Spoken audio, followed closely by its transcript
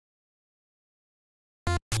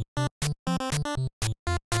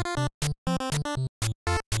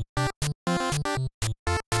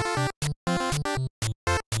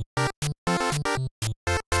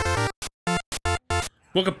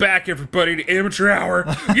Welcome back, everybody, to Amateur Hour.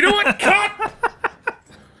 You know what? Cut!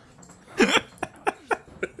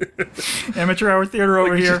 Amateur Hour Theater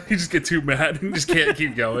over here. You just get too mad and just can't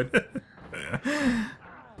keep going.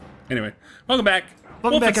 Anyway, welcome back.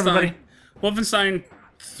 Welcome back, everybody. Wolfenstein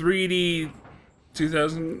 3D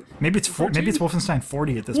 2000. Maybe it's Wolfenstein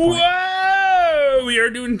 40 at this point. Whoa! We are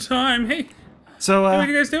doing time. Hey. So, what are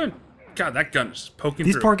you guys doing? God, that gun is poking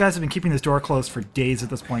these through. poor guys have been keeping this door closed for days at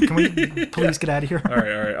this point. Can we please get out of here? All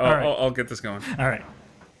right. I'll get this going. All right.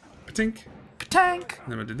 Patink. Patank.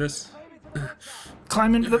 Then we'll do this.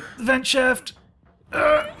 Climb into the vent shaft.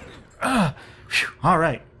 All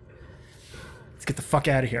right. Let's get the fuck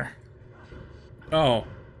out of here. Oh,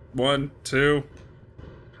 1, 2.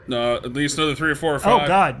 No, at least another 3 or 4 or 5. Oh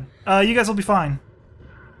God. You guys will be fine.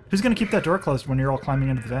 Who's gonna keep that door closed when you're all climbing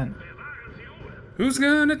into the vent? Who's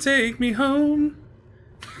gonna take me home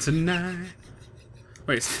tonight?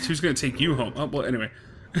 Wait, who's gonna take you home? Oh, well, anyway.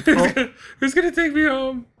 Who's gonna take me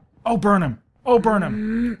home? Oh, burn him. Oh, burn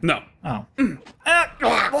him. No. Oh.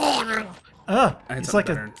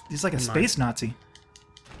 He's like a space Nazi.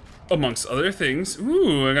 Amongst other things.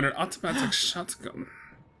 Ooh, I got an automatic shotgun.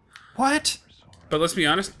 What? But let's be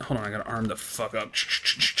honest. Hold on, I gotta arm the fuck up.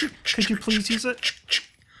 Could you please use it?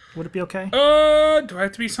 Would it be okay? Do I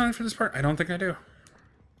have to be silent for this part? I don't think I do.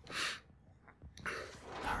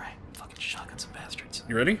 Alright, fucking shotgun some bastards.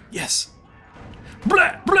 You ready? Yes.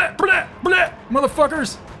 Blah, blah, blah, blah,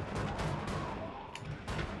 motherfuckers!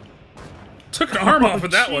 Took an arm off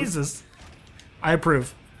with that one. Jesus. I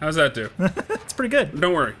approve. How's that do? It's pretty good.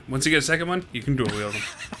 Don't worry. Once you get a second one, you can dual wield them.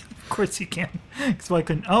 Of course you can. That's why I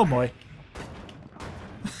couldn't. Oh boy.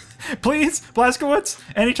 Please, Blazkowicz,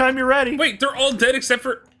 anytime you're ready. Wait, they're all dead except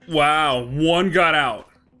for... Wow, one got out.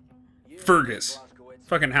 Fergus.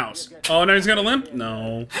 Fucking house. Oh, now he's got a limp?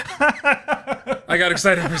 No. I got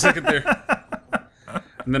excited for a second there.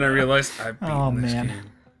 And then I realized I've beaten this game.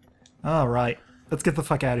 Alright, let's get the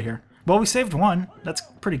fuck out of here. Well, we saved one. That's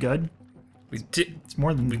pretty good. We did. It's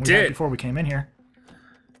more than we had before we came in here.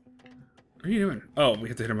 What are you doing? Oh, we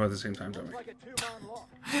have to hit them both at the same time, don't we?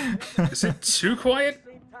 Is it too quiet?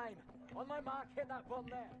 Do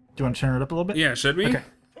you want to turn it up a little bit? Yeah, should we? Okay.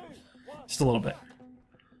 Just a little bit.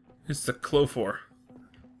 It's the Clo4.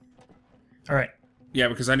 Alright. Yeah,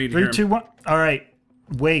 because I need to hear him. 3, 2, 1. Alright.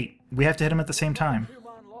 Wait. We have to hit him at the same time.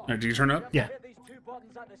 Right, do you turn up? Yeah.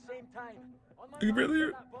 I can barely hear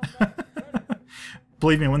it.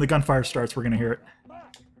 Believe me, when the gunfire starts, we're going to hear it.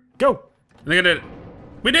 Go! I think I did it.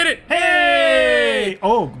 We did it! Hey!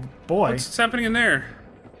 Oh, boy. What's happening in there?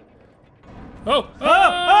 Oh!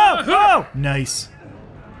 Oh! Nice.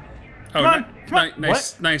 Oh, Come on, come on.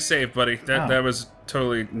 Nice save, buddy. That was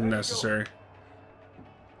totally necessary.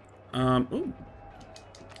 Ooh.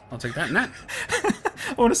 I'll take that and that.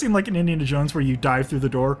 I want to seem like an Indiana Jones where you dive through the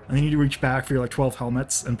door and then you reach back for your like 12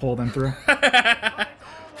 helmets and pull them through.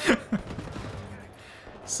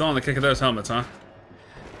 Still on the kick of those helmets, huh?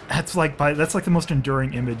 That's like the most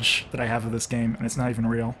enduring image that I have of this game, and it's not even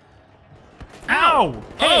real. Ow!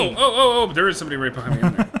 Hey! Oh! There is somebody right behind me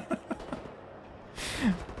in there.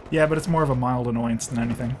 Yeah, but it's more of a mild annoyance than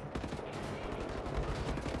anything.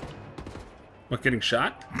 What, getting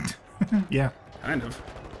shot? Yeah. Kind of.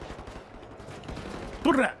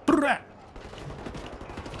 Brrrah, brrrah.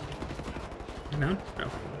 No.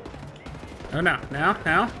 Oh, no.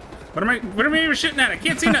 Now. What am I even shooting at? I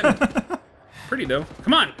can't see nothing. Pretty, though.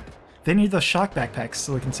 Come on. They need those shock backpacks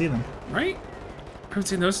so we can see them. Right? I haven't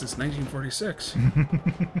seen those since 1946.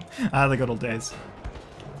 Ah, the good old days.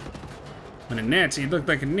 When a Nazi looked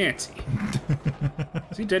like a Nazi.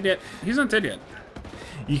 Is he dead yet? He's not dead yet.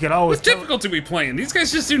 You could always It's difficult to be playing. These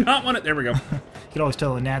guys just do not want it. There we go. You could always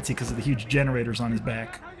tell a Nazi because of the huge generators on his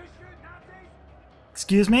back.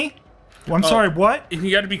 Excuse me? Well, I'm sorry, what?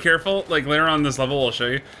 You got to be careful. Like, later on in this level, I'll show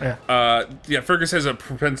you. Yeah. Fergus has a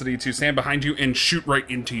propensity to stand behind you and shoot right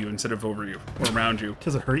into you instead of over you or around you.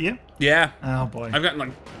 Does it hurt you? Yeah. Oh, boy. I've gotten,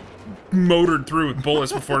 like, motored through with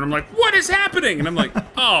bullets before, and I'm like, what is happening? And I'm like,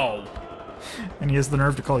 oh. And he has the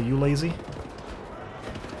nerve to call you lazy?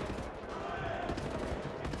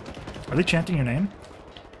 Are they chanting your name?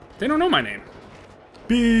 They don't know my name.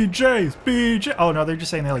 BJs! BJ! Oh, no, they're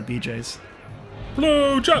just saying they like BJs.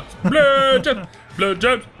 Blow jumps! Blow jumps! Blow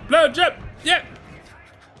jumps! Blow jump! Yeah!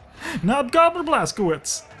 Knob Gobbler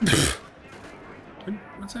Blazkowicz!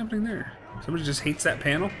 What's happening there? Somebody just hates that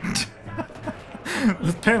panel?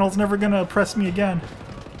 This panel's never gonna oppress me again.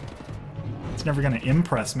 It's never gonna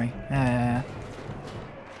impress me.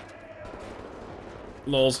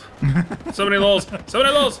 Lols. So many lols. So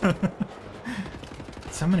many lols.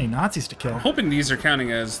 So many Nazis to kill. I'm hoping these are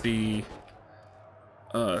counting as the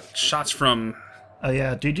shots from Oh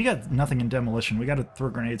yeah, dude, you got nothing in demolition. We got to throw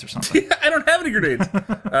grenades or something. I don't have any grenades.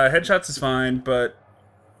 Headshots is fine, but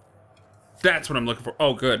that's what I'm looking for.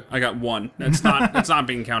 Oh, good. I got one. It's not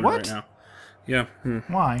being counted What? right now. Yeah.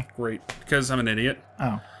 Why? Great. Because I'm an idiot.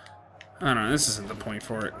 Oh, I don't know. This isn't the point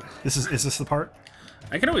for it. is this the part?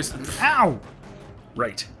 I can always. Ow!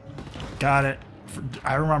 Right. Got it.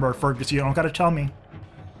 I remember, Fergus. You don't got to tell me.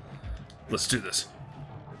 Let's do this.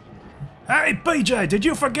 Hey, BJ, did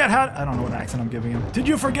you forget how... I don't know what accent I'm giving him. Did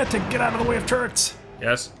you forget to get out of the way of turrets?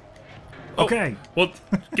 Yes. Okay. Well,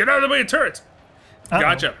 get out of the way of turrets. Uh-oh.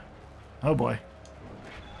 Gotcha. Oh, boy.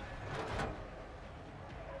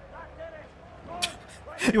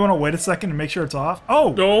 You want to wait a second and make sure it's off?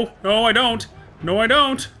 Oh! No, I don't. No, I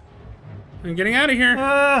don't. I'm getting out of here.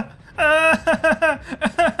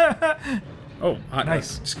 Oh, hot.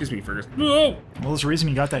 Nice. Excuse me, Fergus. Whoa. Well, there's a reason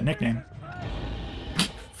you got that nickname.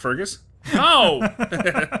 Fergus? No!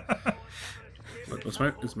 What's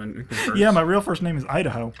my nickname? Fergus? Yeah, my real first name is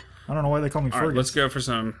Idaho. I don't know why they call me Fergus. Alright, let's go for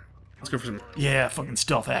some... Yeah, fucking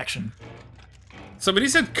stealth action. So, but he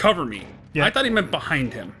said cover me. Yeah. I thought he meant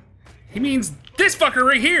behind him. He means this fucker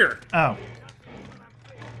right here! Oh.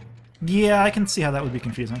 Yeah, I can see how that would be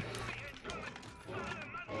confusing.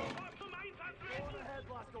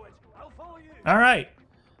 Alright.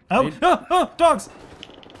 Oh, dogs!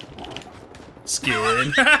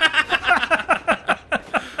 Skin.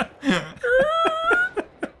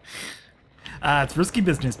 It's risky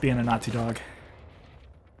business being a Nazi dog.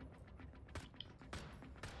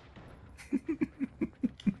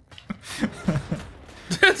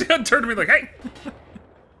 He turned to me like, hey!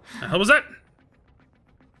 The hell was that?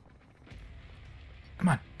 Come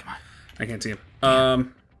on. I can't see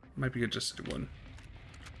him. Might be good just to do one.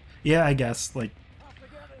 Yeah, I guess. Like,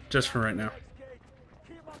 just for right now.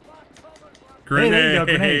 hey, Grenades! there you go,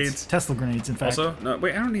 grenades. Tesla grenades, in fact. Also, no,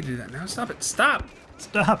 wait, I don't need to do that now. Stop it. Stop!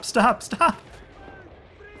 Stop!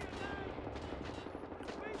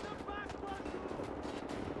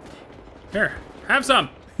 Here, have some!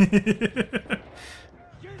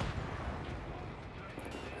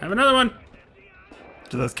 Have another one!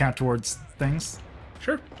 Do those count towards things?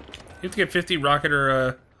 Sure. You have to get 50 rocket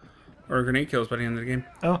or grenade kills by the end of the game.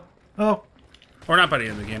 Oh. Or not by the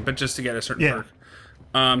end of the game, but just to get a certain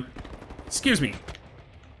perk. Excuse me.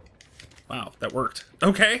 Wow, that worked.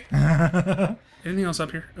 Okay. Anything else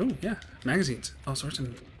up here? Oh, yeah. Magazines. All sorts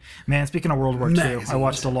of... Man, speaking of World War II, Magazines. I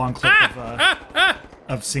watched a long clip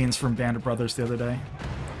of scenes from Band of Brothers the other day.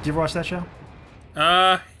 Did you ever watch that show?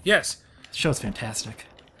 Yes. The show's fantastic.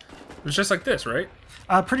 It was just like this, right?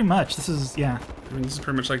 Pretty much. This is, yeah. I mean, this is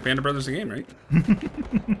pretty much like Band of Brothers the game, right?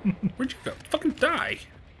 Where'd you go? Fucking die.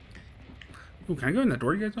 Ooh, can I go in that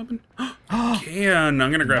door you guys open? Can.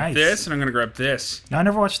 I'm gonna grab this, and I'm gonna grab this. No, I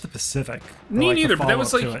never watched The Pacific. Me neither, but that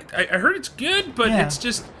was like... I heard it's good, but it's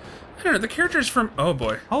just... I don't know, the characters from... Oh,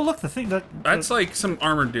 boy. Oh, look, the thing... That's like some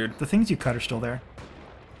armored dude. The things you cut are still there.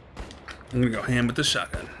 I'm gonna go ham with the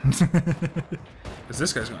shotgun. Because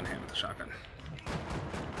this guy's going ham with the shotgun.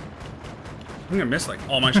 I'm gonna miss, like,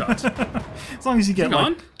 all my shots. As long as you get,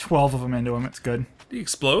 like, 12 of them into him, it's good. Did he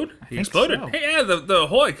explode? He exploded. So. Hey, yeah, the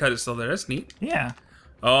hole I cut is still there. That's neat. Yeah.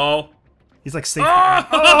 Oh. He's, like, safe.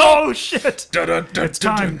 Oh, shit! It's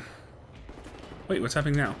time. Wait, what's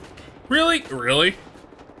happening now? Really? Really?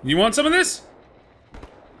 You want some of this?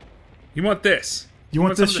 You want this? You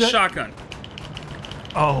want this some of the shit? shotgun?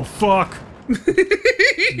 Oh, fuck.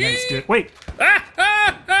 Nice, dude. Wait.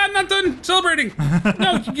 I'm not done celebrating.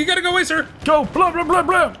 No, you gotta go away, sir. Go, blah, blah, blah,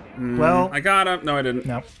 blah. Well, I got him. No, I didn't.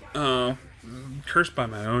 No. Cursed by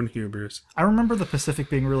my own hubris. I remember the Pacific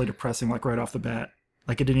being really depressing, like, right off the bat.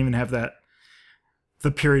 Like, it didn't even have the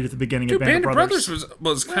period at the beginning of Band of Brothers.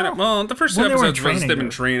 was kind of... Well, the first two episodes was them in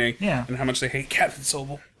training. Yeah. And how much they hate Captain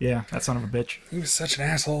Sobel. Yeah, that son of a bitch. He was such an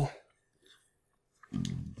asshole.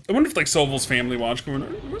 I wonder if, like, Sobel's family watched going,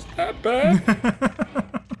 it wasn't that bad.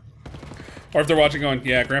 Or if they're watching going,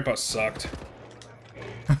 yeah, Grandpa sucked.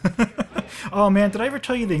 Oh, man, did I ever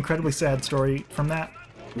tell you the incredibly sad story from that?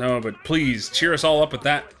 No, but please, cheer us all up with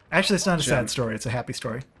that. Actually, it's not a sad story. It's a happy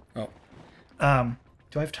story. Oh.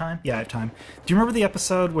 Do I have time? Yeah, I have time. Do you remember the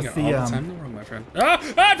episode with the... all the time in the world, my friend. I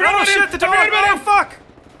forgot oh, shit, the dog! Oh, fuck!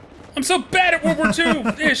 I'm so bad at World War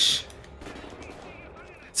II-ish.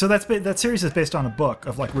 So that series is based on a book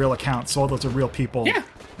of, like, real accounts. So all those are real people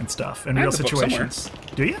and stuff. And real situations.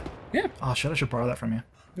 Do you? Yeah. Oh, shit, I should borrow that from you.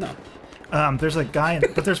 No. There's a guy,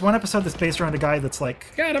 but there's one episode that's based around a guy that's,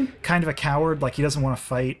 like, got him. Kind of a coward, like he doesn't want to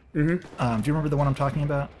fight. Mm-hmm. Do you remember the one I'm talking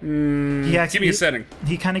about? Give me a setting.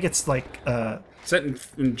 He kind of gets, like... Set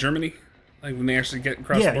in Germany? Like when they actually get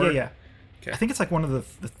across the border? Yeah. Okay. I think it's like one of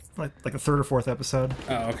the like the third or fourth episode.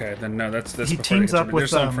 Oh, okay. Then no, that's He before teams up with, They're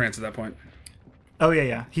still in France at that point. Oh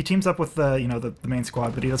yeah. He teams up with the main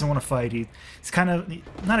squad, but he doesn't want to fight. He's kind of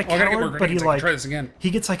not a I gotta get more coward, but he grenades. I can try this again.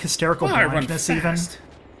 he gets like hysterical Oh, I run blindness even, fast.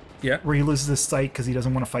 Yeah. where he loses his sight because he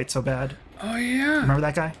doesn't want to fight so bad. Oh yeah. Remember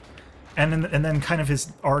that guy? And then kind of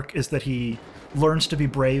his arc is that he learns to be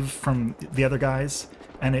brave from the other guys,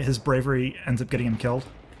 and his bravery ends up getting him killed.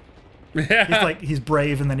 Yeah. He's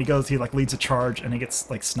brave, and then he leads a charge, and he gets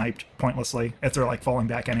like sniped pointlessly as they're like falling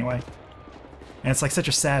back anyway. And it's like such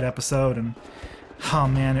a sad episode, and oh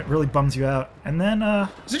man, it really bums you out. And then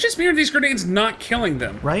Is it just me or these grenades not killing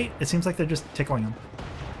them? right, it seems like they're just tickling him.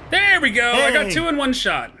 There we go. I got Hey. 2 in 1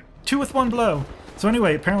 shot. 2 with 1 blow. So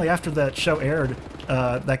anyway, apparently after that show aired,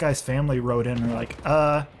 that guy's family wrote in and they're like,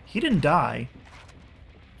 he didn't die.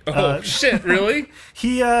 Oh shit! Really?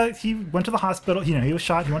 He went to the hospital. He was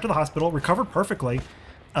shot. He went to the hospital, recovered perfectly,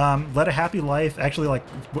 led a happy life. Actually, like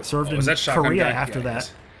served in Was that shotgun Korea guy? after Yeah,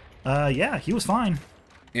 that. Yeah, he was fine.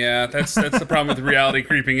 Yeah, that's the problem with reality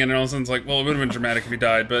creeping in, and all of a sudden it's like, well, it would have been dramatic if he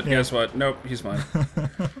died, but guess what? Nope, he's fine.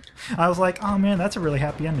 I was like, oh man, that's a really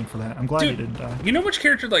happy ending for that. I'm glad he Dude, didn't die. you know which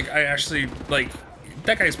character like I actually like?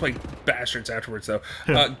 That guy's played bastards afterwards though.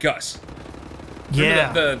 Gus. Yeah,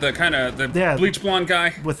 Remember the kind of bleach blonde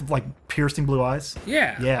guy. with like piercing blue eyes.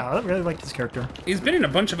 Yeah. Yeah, I really liked his character. He's been in a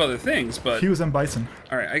bunch of other things, but He was M. Bison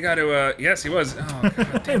all right, I got to. Yes, he was. Oh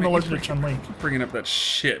god damn in The it! Legend of Chun-Li. Bringing up that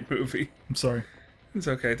shit movie. I'm sorry. It's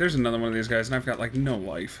okay. There's another one of these guys, and I've got like no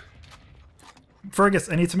life. Fergus,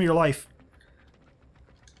 I need some of your life.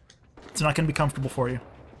 It's not going to be comfortable for you.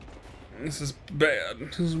 This is bad.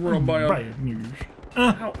 This is world bio. Right.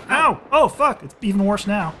 Ow! Oh, fuck! It's even worse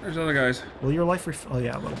now. There's other guys. Will your life oh,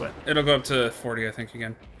 yeah, a little bit. It'll go up to 40, I think,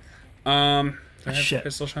 again. Do I have Shit.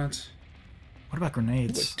 pistol shots? What about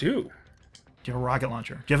grenades? Do. Do you have a rocket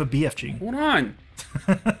launcher? Do you have a BFG? Hold on.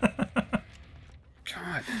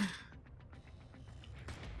 God.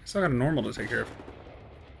 Still got a normal to take care of.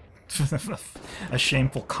 A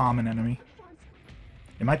shameful common enemy.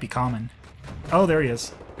 It might be common. Oh, there he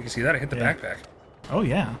is. You can see that? I hit the Yeah. backpack. Oh,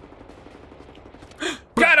 yeah.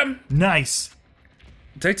 Got him! Nice!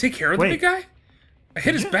 Did I take care of the big guy? I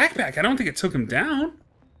hit his backpack. I don't think it took him down.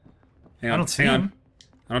 Hang on. I don't see hang him. on.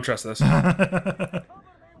 I don't trust this.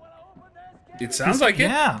 It sounds like it.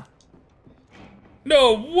 Yeah.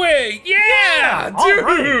 No way! Yeah! all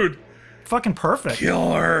right. Dude! Fucking perfect.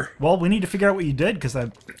 Killer! Well, we need to figure out what you did, because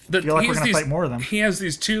I feel like we're going to fight more of them. He has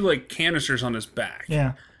these 2, like, canisters on his back.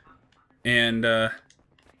 Yeah. And, ooh,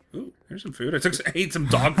 here's some food. I ate some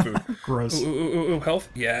dog food. Gross. Ooh, health?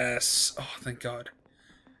 Yes. Oh, thank God.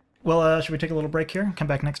 Well, should we take a little break here and come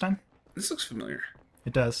back next time? This looks familiar.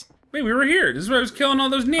 It does. Wait, we were here. This is where I was killing all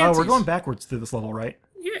those Nancies. Oh, we're going backwards through this level, right?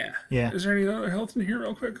 Yeah. Yeah. Is there any other health in here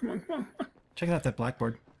real quick? Come on. Check out that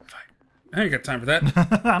blackboard. Fine. I ain't got time for that.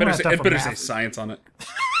 I don't have time for better say math. science on it.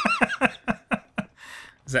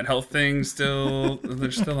 Is that health thing still...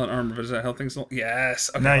 There's still an armor, but is that health thing still... Yes.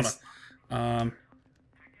 Okay, Nice. hold on.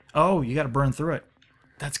 Oh, you got to burn through it.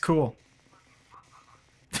 That's cool.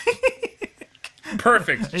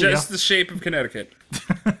 Perfect. you Just go. the shape of Connecticut.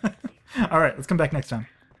 All right, let's come back next time.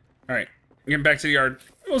 All right. Getting back to the yard.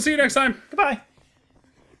 We'll see you next time. Goodbye.